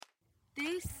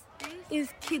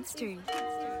is Kids Turn.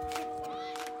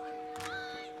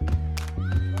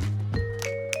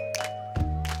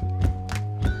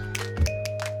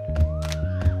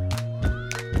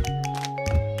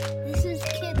 This is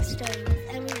Kids Turn with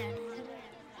Emma.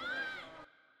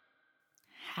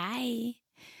 Hi,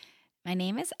 my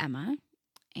name is Emma,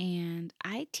 and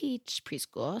I teach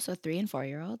preschool, so 3 and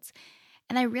 4-year-olds,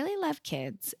 and I really love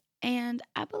kids. And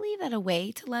I believe that a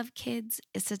way to love kids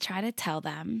is to try to tell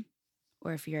them,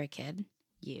 or if you're a kid,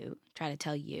 try to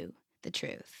tell you the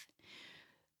truth.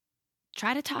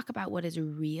 Try to talk about what is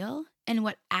real and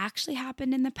what actually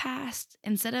happened in the past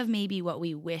instead of maybe what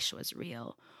we wish was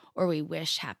real or we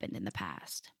wish happened in the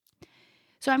past.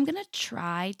 So I'm going to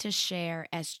try to share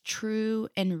as true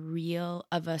and real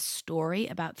of a story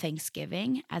about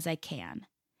Thanksgiving as I can.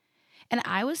 And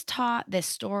I was taught this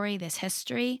story, this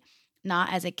history,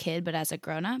 not as a kid, but as a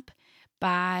grown-up,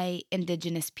 by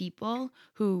Indigenous people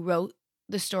who wrote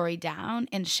the story down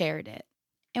and shared it.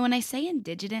 And when I say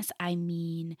Indigenous, I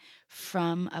mean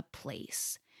from a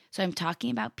place. So I'm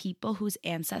talking about people whose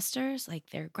ancestors,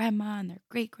 like their grandma and their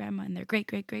great-grandma and their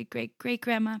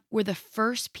great-great-great-great-great-grandma, were the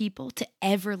first people to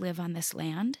ever live on this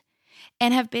land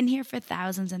and have been here for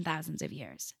thousands and thousands of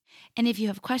years. And if you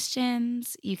have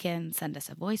questions, you can send us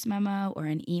a voice memo or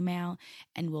an email,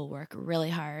 and we'll work really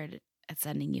hard at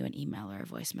sending you an email or a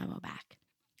voice memo back.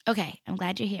 Okay, I'm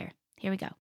glad you're here. Here we go.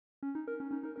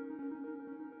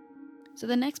 So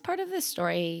the next part of this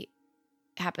story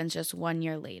happens just 1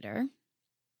 year later,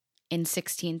 in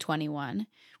 1621,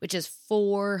 which is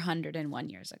 401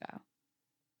 years ago.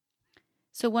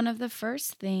 So one of the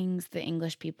first things the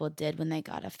English people did when they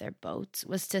got off their boats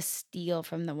was to steal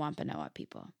from the Wampanoag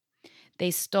people.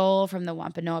 They stole from the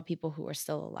Wampanoag people who were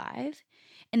still alive,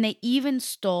 and they even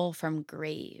stole from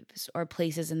graves or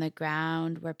places in the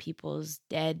ground where people's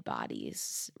dead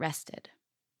bodies rested.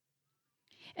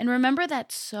 And remember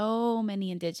that so many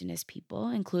Indigenous people,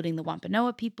 including the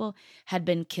Wampanoag people, had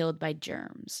been killed by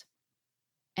germs.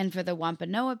 And for the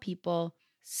Wampanoag people,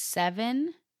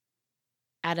 7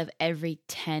 out of every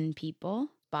 10 people,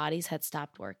 bodies had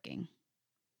stopped working.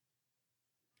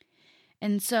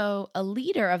 And so a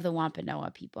leader of the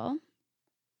Wampanoag people,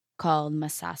 called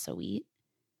Massasoit,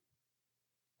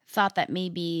 thought that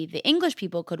maybe the English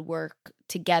people could work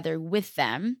together with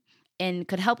them and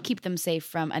could help keep them safe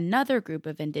from another group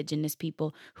of Indigenous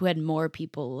people who had more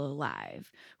people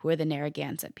alive, who were the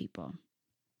Narragansett people.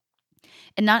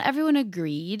 And not everyone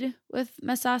agreed with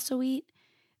Massasoit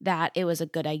that it was a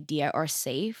good idea or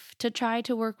safe to try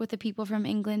to work with the people from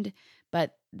England,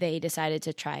 but they decided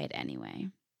to try it anyway.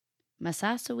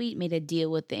 Massasoit made a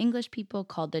deal with the English people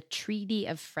called the Treaty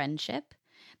of Friendship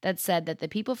that said that the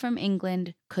people from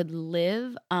England could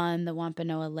live on the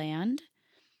Wampanoag land,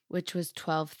 which was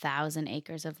 12,000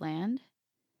 acres of land,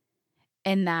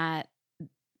 and that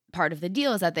part of the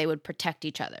deal is that they would protect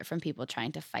each other from people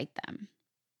trying to fight them.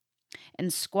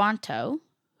 And Squanto,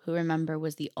 who remember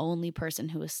was the only person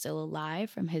who was still alive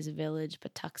from his village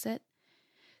Patuxet,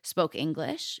 spoke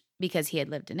English because he had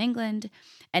lived in England,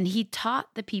 and he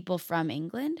taught the people from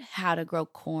England how to grow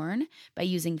corn by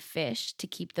using fish to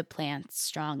keep the plants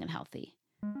strong and healthy.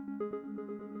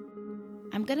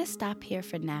 I'm going to stop here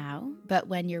for now, but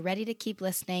when you're ready to keep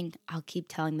listening, I'll keep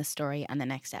telling the story on the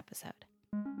next episode.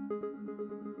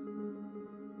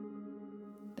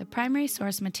 The primary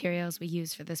source materials we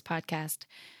use for this podcast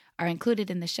are included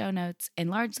in the show notes and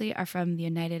largely are from the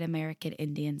United American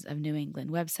Indians of New England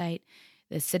website,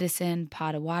 the Citizen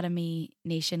Potawatomi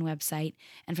Nation website,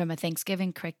 and from a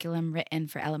Thanksgiving curriculum written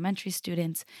for elementary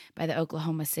students by the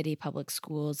Oklahoma City Public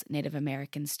Schools Native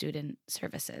American Student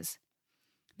Services.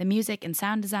 The music and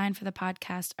sound design for the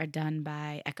podcast are done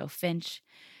by Echo Finch.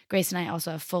 Grace and I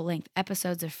also have full-length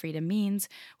episodes of Freedom Means,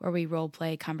 where we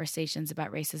role-play conversations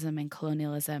about racism and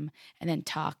colonialism, and then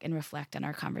talk and reflect on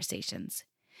our conversations.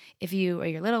 If you or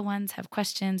your little ones have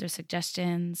questions or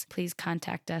suggestions, please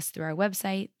contact us through our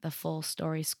website,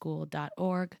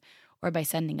 thefullstoryschool.org, or by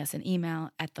sending us an email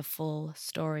at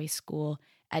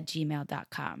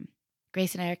thefullstoryschool@gmail.com.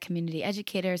 Grace and I are community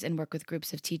educators and work with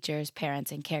groups of teachers,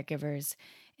 parents, and caregivers.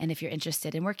 And if you're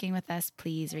interested in working with us,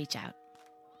 please reach out.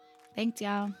 Thanks,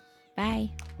 y'all.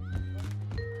 Bye.